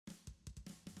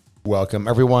Welcome,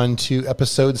 everyone, to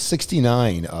episode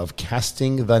 69 of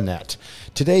Casting the Net.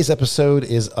 Today's episode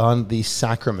is on the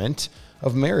sacrament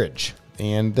of marriage,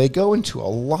 and they go into a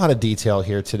lot of detail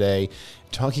here today,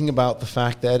 talking about the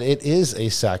fact that it is a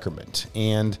sacrament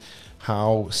and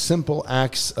how simple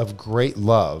acts of great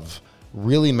love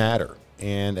really matter.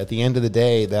 And at the end of the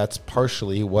day, that's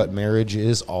partially what marriage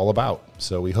is all about.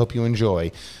 So we hope you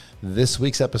enjoy this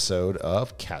week's episode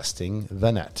of Casting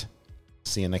the Net.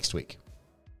 See you next week.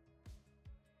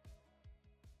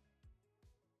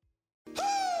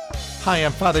 Hi,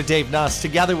 I'm Father Dave Nuss,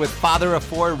 together with Father of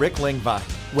Four, Rick Lingvine.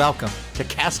 Welcome to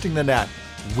Casting the Net.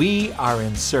 We are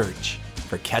in search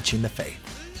for catching the faith.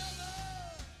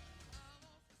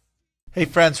 Hey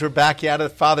friends, we're back at it.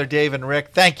 Father Dave and Rick,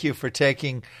 thank you for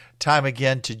taking time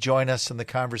again to join us in the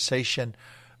conversation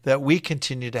that we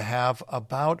continue to have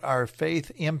about our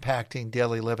faith impacting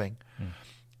daily living.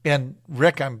 And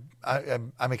Rick, I'm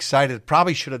excited.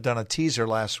 Probably should have done a teaser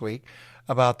last week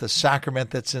about the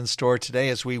sacrament that's in store today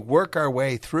as we work our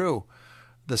way through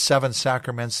the 7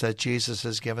 sacraments that Jesus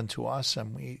has given to us.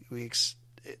 And we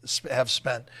have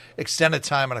spent extended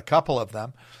time on a couple of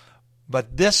them.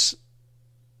 But this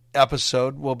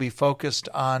episode will be focused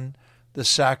on the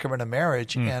sacrament of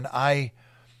marriage. And I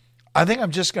think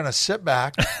I'm just going to sit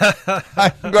back.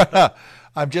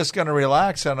 I'm just going to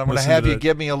relax, and I'm going to have you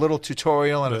give me a little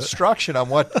tutorial and instruction on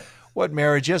what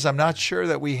marriage is. I'm not sure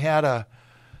that we had a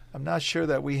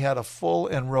full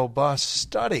and robust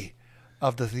study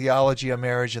of the theology of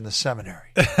marriage in the seminary.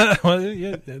 Well,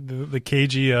 yeah, the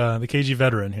KG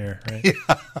veteran here, right?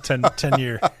 Yeah. 10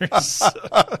 years.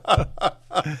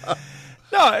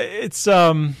 No, it's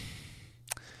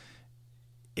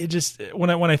it just when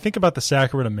I think about the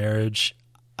sacrament of marriage,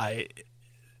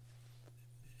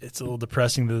 it's a little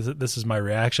depressing that this is my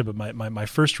reaction, but my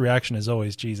first reaction is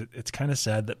always, geez, it's kind of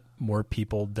sad that more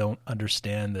people don't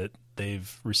understand that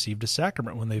they've received a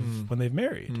sacrament when they've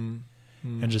married,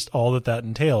 and just all that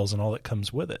entails and all that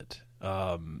comes with it.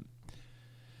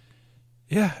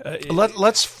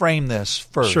 Let's frame this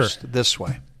first this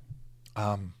way.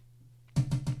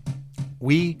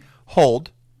 We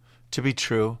hold to be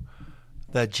true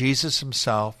that Jesus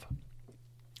himself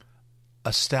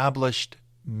established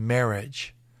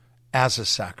marriage as a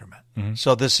sacrament. Mm-hmm.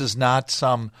 So this is not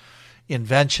some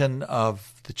invention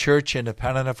of the church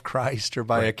independent of Christ or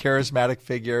by a charismatic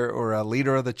figure or a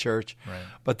leader of the church,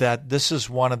 but that this is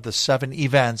one of the 7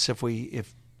 events, if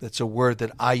it's a word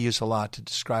that I use a lot to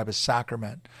describe a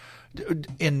sacrament,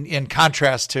 in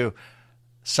contrast to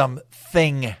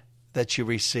something that you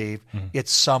receive,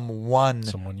 it's someone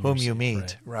whom you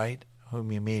meet, right?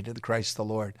 Whom you meet, Christ the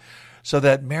Lord. So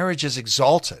that marriage is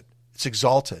exalted. It's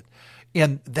exalted.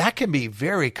 And that can be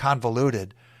very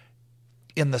convoluted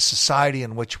in the society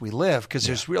in which we live, because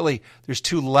there's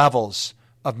 2 levels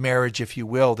of marriage, if you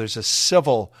will. There's a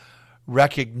civil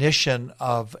recognition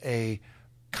of a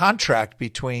contract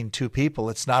between 2 people.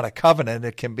 It's not a covenant.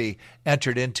 It can be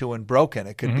entered into and broken.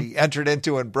 It could be entered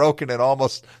into and broken in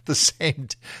almost the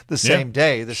same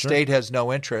day. The state has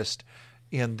no interest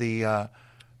in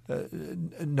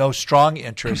no strong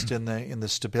interest in the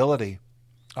stability,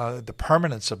 the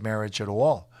permanence of marriage at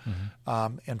all,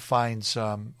 and finds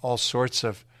all sorts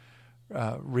of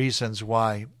reasons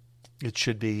why it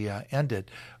should be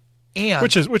ended. And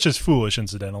which is foolish,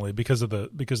 incidentally, because of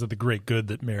the great good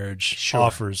that marriage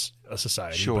offers a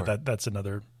society. But that's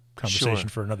another conversation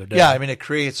for another day. Yeah, I mean, it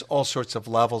creates all sorts of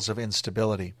levels of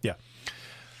instability. Yeah.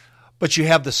 But you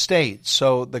have the state,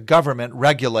 so the government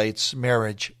regulates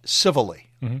marriage civilly,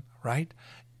 right?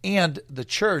 And the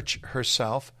church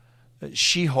herself,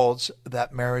 she holds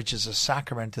that marriage is a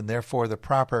sacrament, and therefore the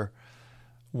proper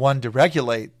one to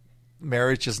regulate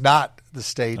marriage is not the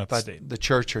state, the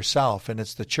church herself. And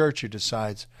it's the church who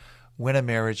decides when a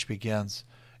marriage begins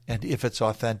and if it's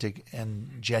authentic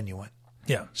and genuine.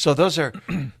 Yeah. So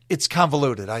it's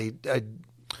convoluted. I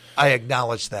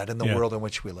acknowledge that in the world in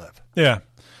which we live. Yeah.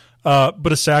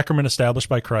 But a sacrament established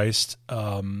by Christ,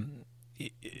 a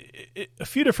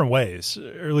few different ways,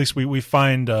 or at least we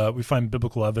find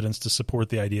biblical evidence to support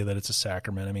the idea that it's a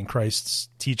sacrament. I mean, Christ's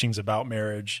teachings about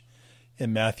marriage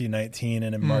in Matthew 19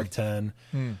 and in Mark 10,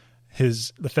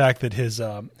 the fact that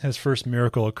his first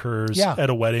miracle occurs at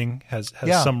a wedding has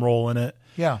some role in it.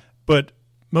 Yeah. But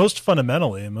most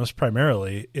fundamentally and most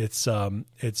primarily, it's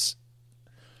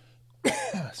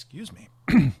excuse me,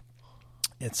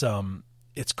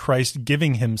 it's Christ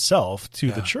giving himself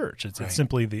to the church. It's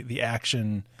simply the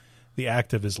action, the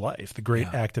act of his life, the great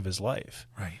act of his life.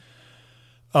 Right.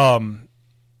 I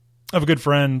have a good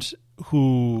friend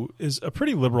who is a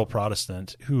pretty liberal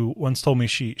Protestant who once told me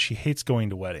she hates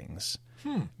going to weddings.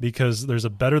 because there's a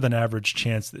better than average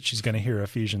chance that she's going to hear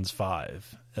Ephesians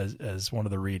 5 as one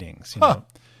of the readings. You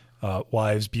know,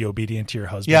 wives, be obedient to your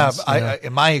husbands. Yeah,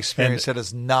 in my experience, it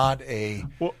is not a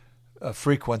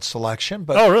frequent selection.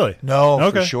 But oh, really?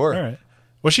 No, for sure. All right.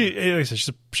 Well, like I said,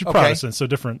 she's Protestant, so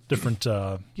different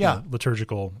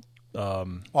liturgical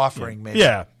offering, maybe.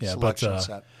 Yeah, selection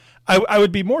set. I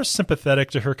would be more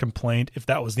sympathetic to her complaint if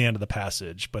that was the end of the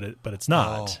passage, but it's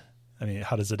not. I mean,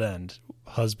 how does it end?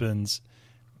 Husbands,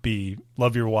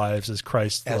 love your wives as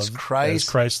Christ loved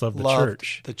the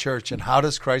church. The church, and how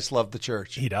does Christ love the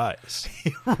church? He dies.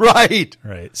 Right.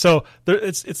 So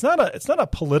it's not a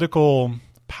political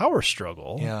power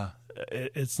struggle. Yeah.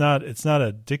 It's not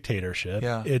a dictatorship.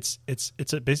 Yeah.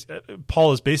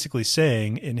 Paul is basically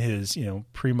saying in his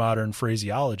pre-modern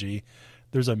phraseology,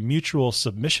 there's a mutual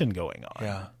submission going on.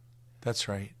 Yeah, that's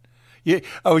right. Yeah,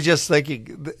 I was just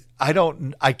thinking,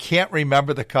 I can't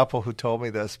remember the couple who told me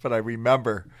this, but I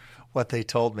remember what they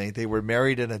told me. They were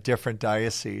married in a different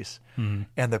diocese, and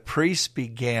the priest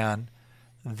began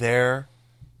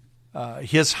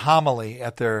his homily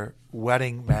at their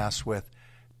wedding mass with,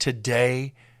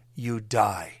 "Today you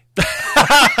die."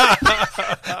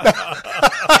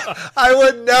 I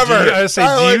would never.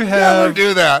 Never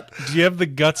do that. Do you have the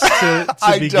guts to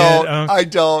I begin?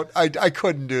 Don't. I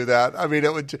couldn't do that. I mean,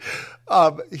 it would.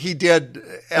 He did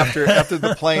after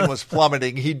the plane was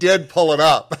plummeting. He did pull it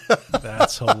up.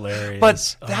 That's hilarious.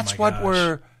 But that's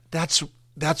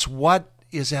that's what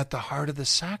is at the heart of the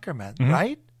sacrament,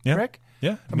 right, yeah. Rick?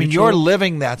 Yeah. I mean, you're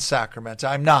living that sacrament.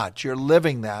 I'm not. You're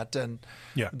living that, and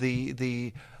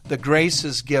the grace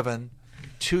is given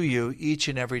to you each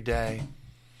and every day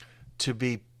to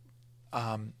be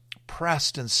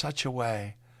pressed in such a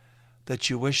way that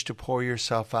you wish to pour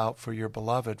yourself out for your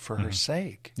beloved for her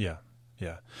sake. Yeah.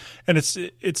 Yeah. And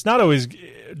it's not always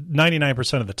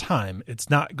 99% of the time. It's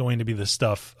not going to be the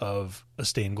stuff of a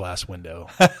stained glass window.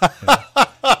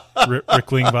 Rick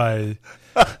Klingbeil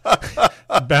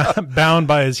bound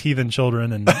by his heathen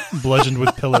children and bludgeoned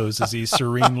with pillows as he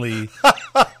serenely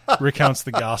recounts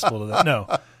the gospel to them. No.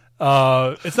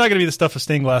 It's not going to be the stuff of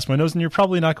stained glass windows, and you're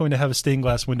probably not going to have a stained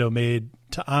glass window made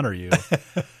to honor you.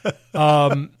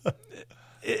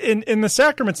 In the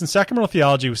sacraments and sacramental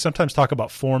theology, we sometimes talk about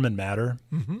form and matter.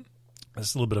 Mm-hmm.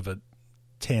 That's a little bit of a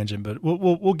tangent, but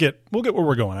we'll get where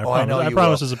we're going. I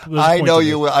promise. I know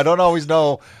you will. I don't always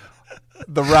know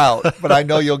the route, but I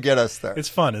know you'll get us there. It's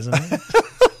fun, isn't it?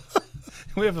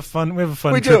 we have a fun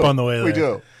trip on the way there. We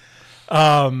do.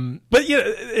 But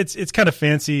it's kind of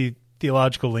fancy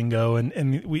theological lingo,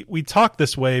 and we talk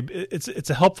this way. It's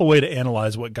a helpful way to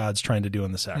analyze what God's trying to do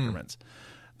in the sacraments.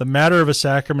 The matter of a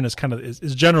sacrament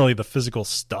is generally the physical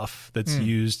stuff that's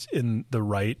used in the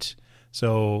rite.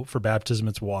 So for baptism,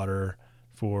 it's water.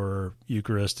 For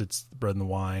Eucharist, it's the bread and the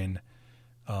wine.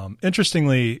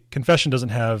 Interestingly, confession doesn't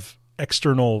have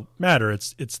external matter.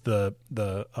 It's the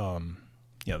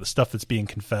stuff that's being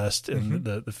confessed and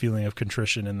the feeling of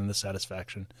contrition and then the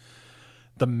satisfaction.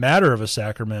 The matter of a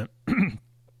sacrament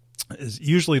is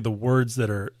usually the words that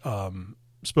are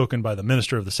spoken by the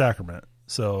minister of the sacrament.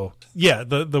 So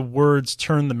the words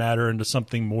turn the matter into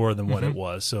something more than what it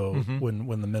was. So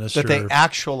when the minister, that they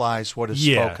actualize what is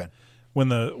spoken. When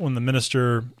the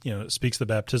minister speaks the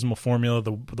baptismal formula,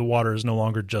 the water is no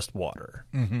longer just water.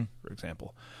 For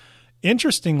example,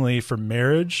 interestingly, for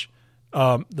marriage,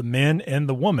 the man and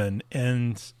the woman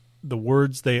and the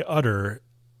words they utter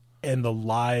and the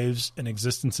lives and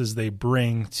existences they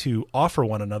bring to offer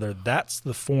one another, that's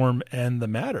the form and the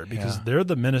matter, because they're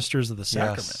the ministers of the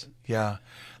sacrament. Yeah.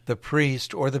 The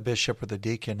priest or the bishop or the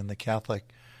deacon in the Catholic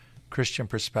Christian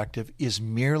perspective is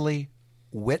merely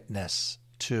witness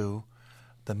to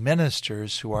the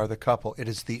ministers who are the couple. It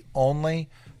is the only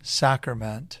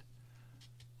sacrament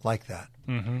like that.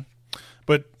 Mm-hmm.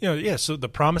 But, so the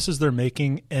promises they're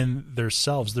making and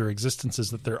themselves, their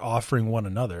existences that they're offering one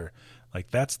another, like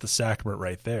that's the sacrament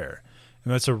right there.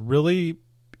 And that's a really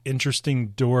interesting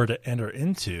door to enter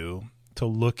into, to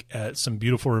look at some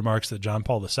beautiful remarks that John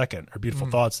Paul II, or beautiful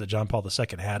thoughts that John Paul II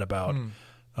had about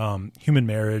human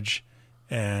marriage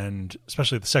and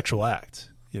especially the sexual act,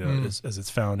 as it's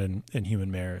found in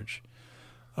human marriage.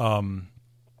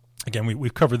 Again,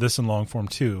 we've covered this in long form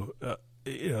too.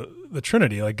 The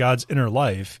Trinity, like God's inner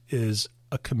life, is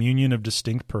a communion of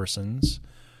distinct persons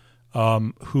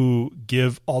who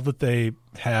give all that they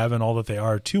have and all that they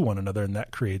are to one another, and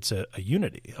that creates a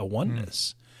unity, a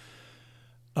oneness.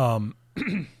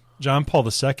 John Paul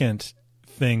II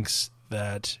thinks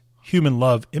that human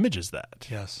love images that.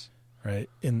 Yes. Right?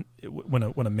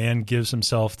 When a man gives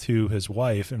himself to his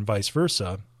wife and vice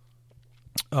versa,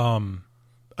 a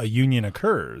union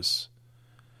occurs.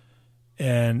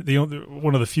 And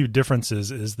one of the few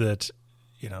differences is that,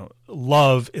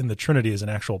 love in the Trinity is an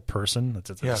actual person. It's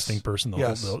a distinct person,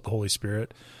 the Holy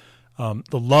Spirit. The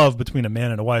love between a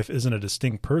man and a wife isn't a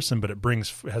distinct person, but it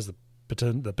has the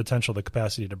potential, the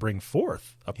capacity to bring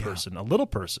forth a person, a little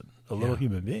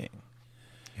human being.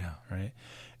 Yeah. Right.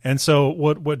 And so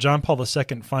what John Paul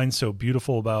II finds so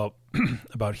beautiful about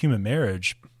human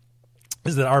marriage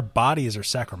is that our bodies are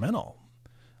sacramental.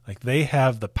 Like, they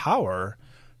have the power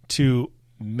to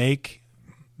make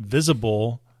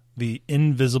visible the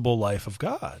invisible life of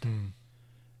God.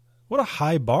 What a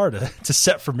high bar to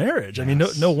set for marriage. Yes. I mean,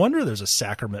 no wonder there's a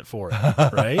sacrament for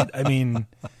it, right? I mean,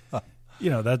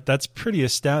 that's pretty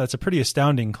that's a pretty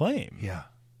astounding claim. Yeah.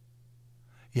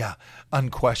 Yeah,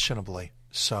 unquestionably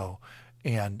so.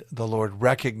 And the Lord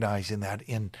recognizing that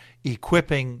in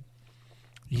equipping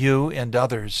you and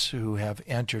others who have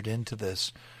entered into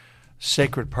this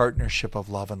sacred partnership of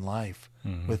love and life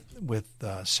with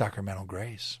sacramental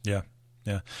grace. Yeah.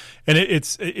 Yeah. And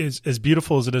it's as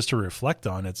beautiful as it is to reflect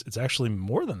on. It's actually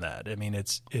more than that. I mean,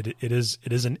 it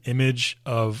is an image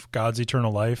of God's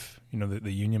eternal life,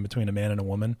 the union between a man and a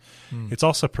woman. It's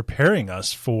also preparing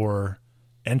us for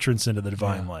entrance into the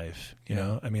divine life. You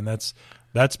know, I mean, that's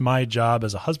my job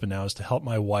as a husband now, is to help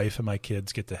my wife and my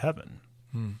kids get to heaven.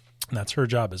 And that's her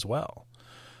job as well.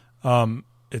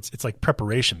 It's like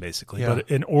preparation, basically. Yeah.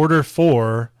 But in order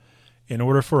for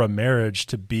a marriage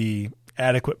to be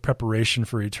adequate preparation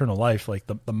for eternal life, like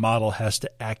the model has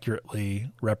to accurately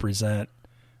represent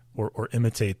or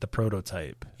imitate the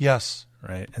prototype. Yes.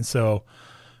 Right. And so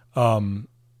that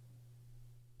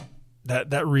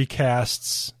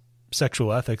recasts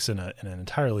sexual ethics in an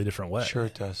entirely different way. Sure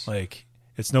it does. Like,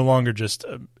 it's no longer just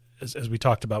as we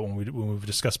talked about when we've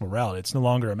discussed morality, it's no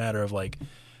longer a matter of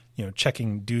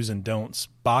checking do's and don'ts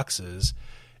boxes.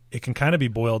 It can kind of be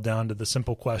boiled down to the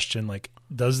simple question, like,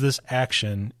 does this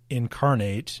action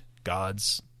incarnate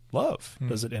God's love?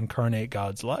 Does it incarnate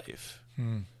God's life?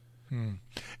 And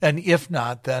if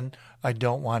not, then I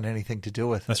don't want anything to do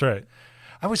with it. That's right.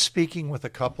 I was speaking with a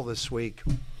couple this week,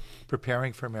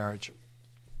 preparing for marriage.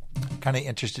 Kind of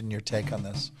interested in your take on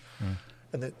this.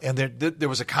 And there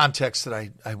was a context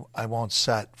that I won't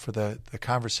set for the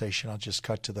conversation. I'll just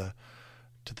cut to the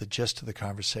gist of the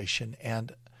conversation.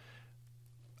 And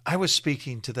I was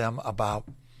speaking to them about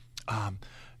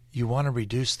you want to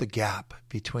reduce the gap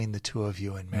between the two of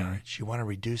you in marriage. You want to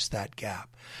reduce that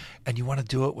gap. And you want to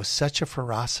do it with such a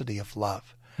ferocity of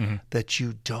love that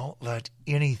you don't let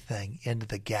anything into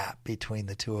the gap between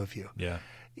the two of you. Yeah.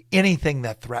 Anything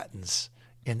that threatens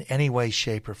in any way,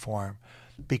 shape, or form,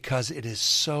 because it is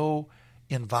so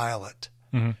inviolate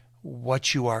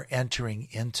what you are entering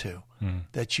into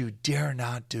that you dare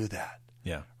not do that.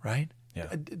 Yeah. Right? Yeah.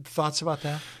 Thoughts about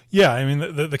that? Yeah. I mean,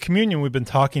 the communion we've been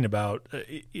talking about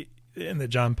in the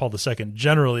John Paul II,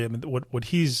 generally, I mean, what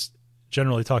he's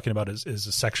generally talking about is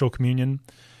a sexual communion,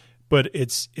 but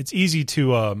it's easy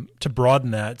to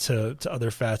broaden that to other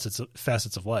facets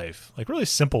of life, like really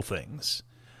simple things.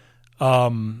 A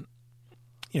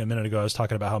minute ago I was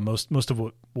talking about how most of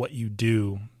what you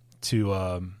do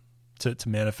to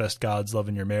manifest God's love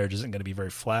in your marriage isn't going to be very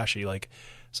flashy. Like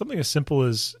something as simple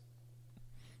as,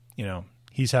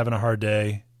 he's having a hard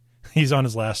day, he's on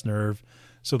his last nerve,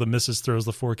 so the missus throws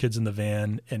the 4 kids in the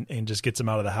van and just gets him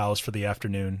out of the house for the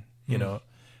afternoon.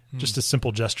 Just a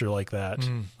simple gesture like that.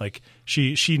 Like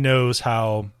she knows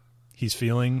how he's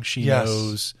feeling. She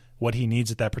knows what he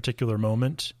needs at that particular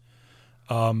moment.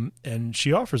 And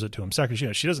she offers it to him.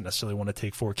 She doesn't necessarily want to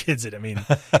take 4 kids. I mean,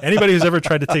 anybody who's ever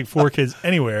tried to take 4 kids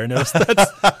anywhere knows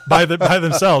that's by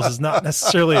themselves is not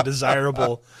necessarily a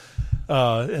desirable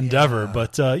endeavor.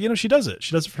 But she does it.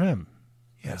 She does it for him.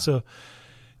 Yeah. So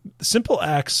simple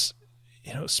acts,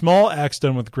 small acts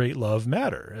done with great love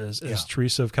matter, as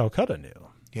Teresa of Calcutta knew.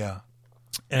 Yeah.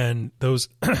 And those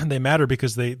they matter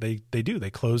because they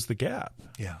close the gap.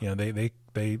 Yeah.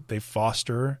 They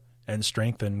foster and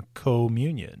strengthen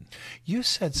communion. You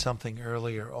said something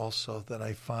earlier also that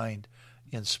I find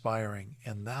inspiring,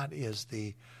 and that is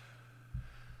the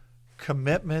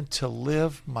commitment to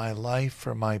live my life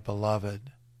for my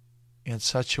beloved in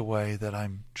such a way that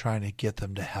I'm trying to get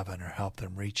them to heaven or help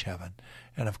them reach heaven,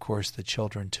 and of course the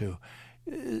children too.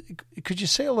 Could you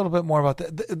say a little bit more about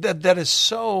that? That is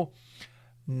so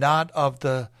not of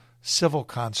the civil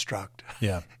construct,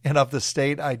 and of the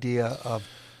state idea of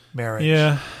marriage.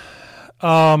 Yeah.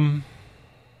 I'm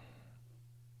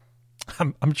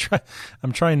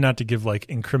trying not to give like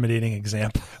incriminating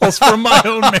examples from my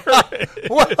own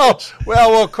marriage.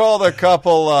 Well, we'll call the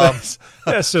couple.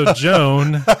 So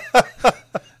Joan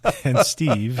and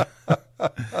Steve.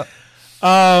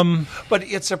 But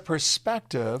it's a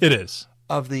perspective. It is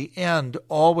of the end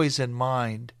always in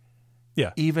mind,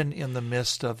 Yeah. even in the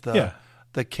midst of the Yeah.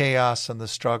 the chaos and the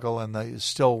struggle, and the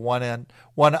still one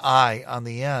eye on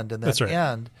the end, and that That's right.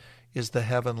 end is the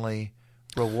heavenly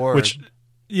reward.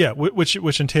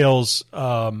 Which entails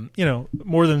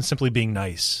more than simply being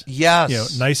nice.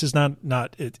 yes, Nice is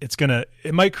not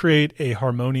it might create a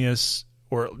harmonious,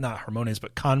 or not harmonious,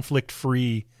 but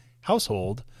conflict-free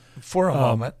household for a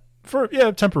moment,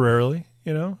 temporarily,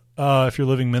 if you're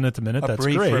living minute to minute, a that's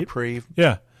brief great. reprieve.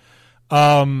 Yeah.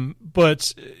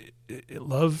 But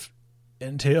love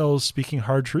entails speaking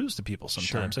hard truths to people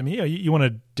sometimes. Sure. I mean, you want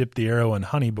to dip the arrow in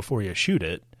honey before you shoot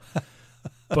it.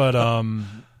 But,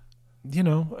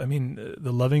 the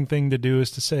loving thing to do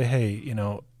is to say, hey,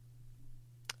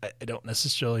 I don't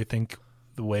necessarily think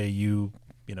the way you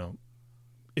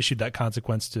issued that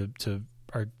consequence to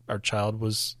our child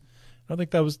was, I don't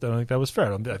think that was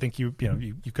fair. I think you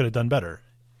could have done better.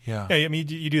 Yeah. Yeah, I mean,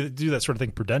 you do that sort of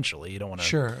thing prudentially. You don't want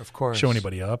to of course, show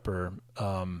anybody up or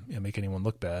make anyone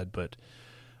look bad. But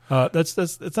that's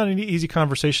not an easy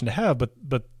conversation to have. But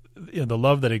the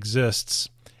love that exists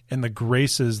and the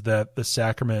graces that the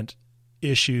sacrament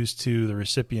issues to the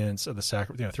recipients of the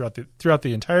sacrament, throughout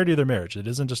the entirety of their marriage. It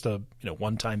isn't just a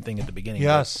one-time thing at the beginning.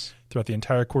 Yes. Throughout the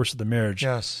entire course of the marriage,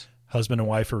 yes, husband and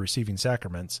wife are receiving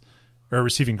sacraments, or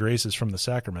receiving graces from the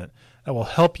sacrament that will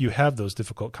help you have those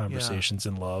difficult conversations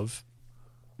in love,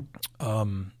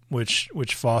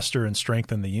 which foster and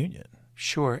strengthen the union.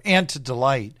 Sure, and to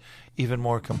delight even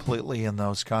more completely in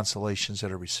those consolations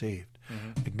that are received,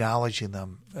 acknowledging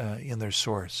them in their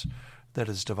source that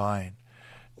is divine.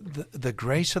 The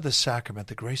grace of the sacrament,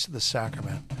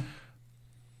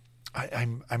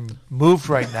 I'm moved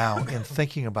right now in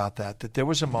thinking about that there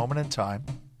was a moment in time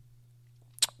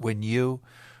when you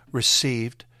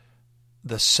received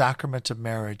the sacrament of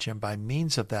marriage, and by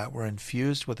means of that were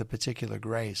infused with a particular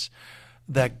grace.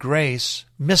 That grace,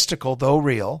 mystical though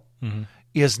real,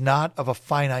 is not of a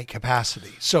finite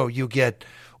capacity. So you get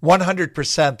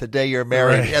 100% the day you're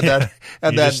married, Right.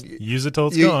 and then use it till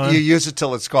it's gone. You use it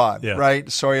till it's gone, Yeah. right?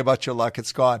 Sorry about your luck,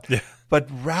 it's gone. Yeah. But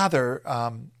rather,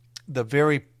 the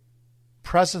very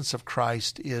presence of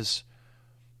Christ is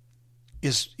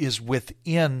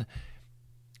within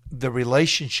the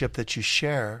relationship that you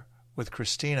share with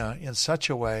Christina in such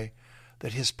a way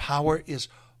that his power is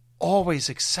always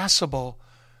accessible,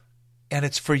 and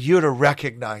it's for you to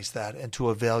recognize that and to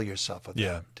avail yourself of that.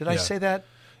 Yeah. Did I say that?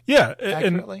 Yeah,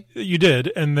 accurately? and you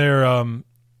did, and they're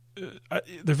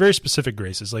very specific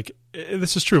graces. Like,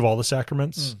 this is true of all the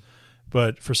sacraments,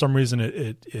 but for some reason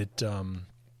it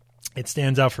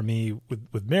stands out for me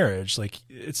with marriage. Like,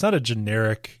 it's not a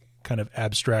generic kind of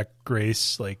abstract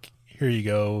grace, like, here you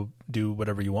go, do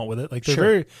whatever you want with it. Like, they're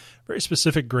very, very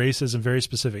specific graces and very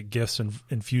specific gifts and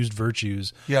infused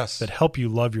virtues that help you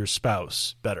love your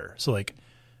spouse better. So, like,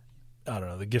 I don't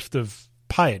know, the gift of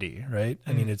piety, right?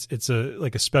 I mean, it's a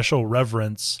special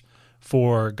reverence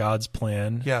for God's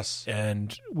plan. Yes.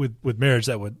 And with marriage,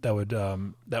 that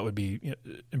would be,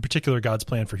 in particular, God's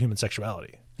plan for human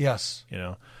sexuality. Yes.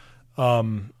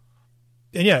 And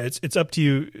yeah, it's up to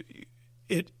you.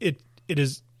 It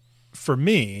is, for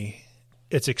me,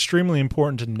 it's extremely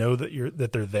important to know that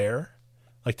they're there,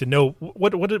 like to know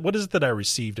what is it that I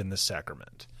received in this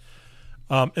sacrament.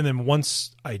 And then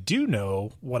once I do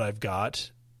know what I've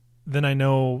got, then I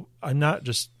know I'm not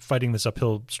just fighting this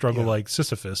uphill struggle like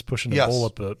Sisyphus pushing a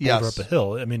boulder up a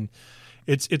hill. I mean,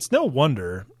 it's no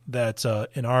wonder that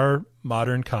in our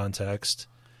modern context,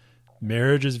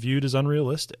 marriage is viewed as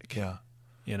unrealistic. Yeah.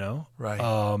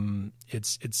 Right.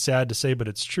 It's sad to say, but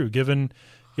it's true. Given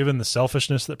the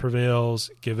selfishness that prevails,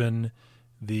 given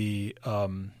the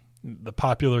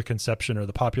popular conception or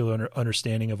the popular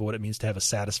understanding of what it means to have a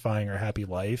satisfying or happy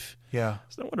life,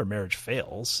 it's no wonder marriage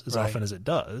fails as often as it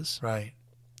does. Right.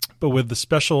 But with the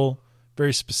special,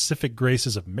 very specific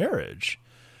graces of marriage,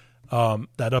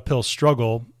 that uphill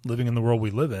struggle, living in the world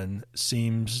we live in,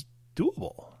 seems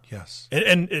doable. Yes.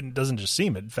 And it doesn't just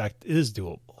seem, it in fact is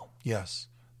doable. Yes,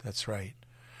 that's right.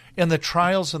 And the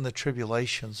trials and the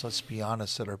tribulations, let's be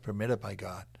honest, that are permitted by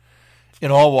God in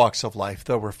all walks of life,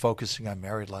 though we're focusing on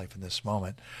married life in this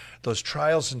moment, those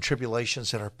trials and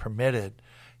tribulations that are permitted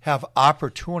have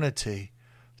opportunity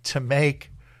to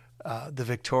make the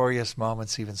victorious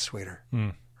moments even sweeter,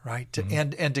 right?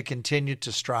 And to continue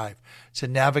to strive, to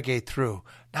navigate through,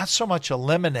 not so much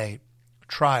eliminate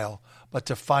trial, but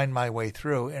to find my way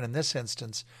through, and in this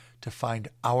instance, to find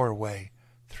our way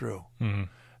through.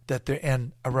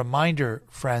 And a reminder,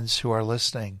 friends who are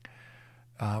listening,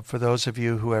 for those of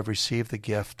you who have received the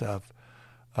gift of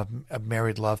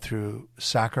married love through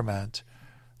sacrament,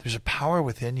 there's a power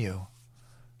within you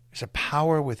There's a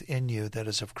power within you that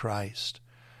is of Christ.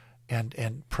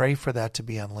 And pray for that to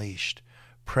be unleashed.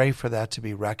 Pray for that to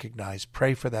be recognized.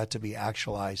 Pray for that to be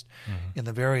actualized in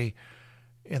the very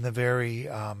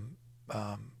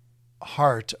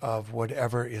heart of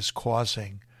whatever is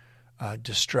causing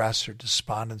distress or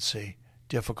despondency,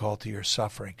 difficulty or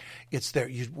suffering. It's there.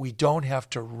 We don't have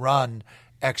to run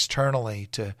externally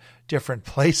to different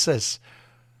places,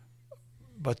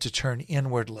 but to turn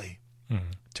inwardly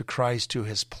to Christ, who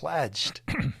has pledged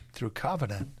through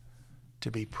covenant to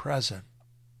be present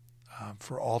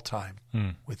for all time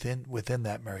within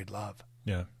that married love.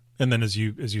 Yeah. And then as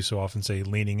you so often say,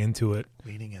 leaning into it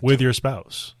with your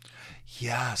spouse.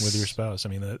 Yes. With your spouse. I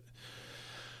mean,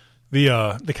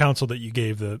 the counsel that you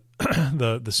gave the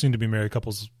soon to be married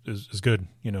couples is good,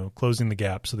 closing the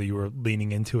gap so that you were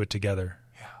leaning into it together.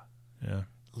 Yeah.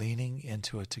 Leaning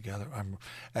into it together. I'm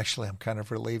kind of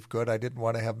relieved. Good. I didn't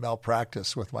want to have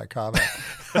malpractice with my comment.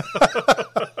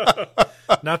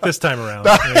 Not this time around.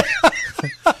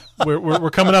 We're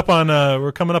coming up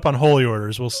on holy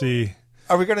orders. We'll see.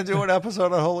 Are we going to do an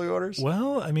episode on holy orders?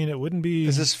 Well, I mean, it wouldn't be.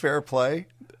 Is this fair play?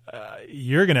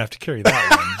 You're going to have to carry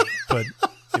that one, but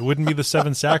it wouldn't be the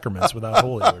 7 sacraments without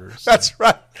holy orders. So. That's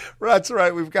right. That's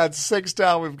right. We've got 6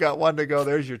 down. We've got 1 to go.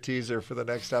 There's your teaser for the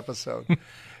next episode.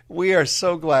 We are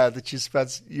so glad that you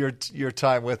spent your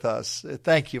time with us.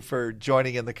 Thank you for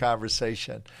joining in the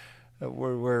conversation.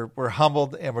 We're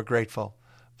humbled and we're grateful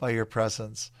by your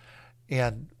presence.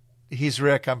 And he's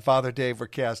Rick. I'm Father Dave. We're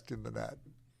casting the net.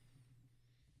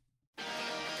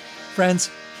 Friends,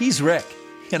 he's Rick,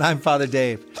 and I'm Father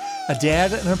Dave, a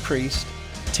dad and a priest,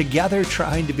 together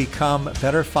trying to become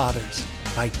better fathers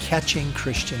by catching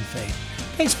Christian faith.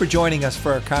 Thanks for joining us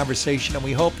for our conversation, and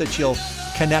we hope that you'll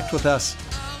connect with us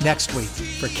next week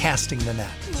for Casting the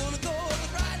Net.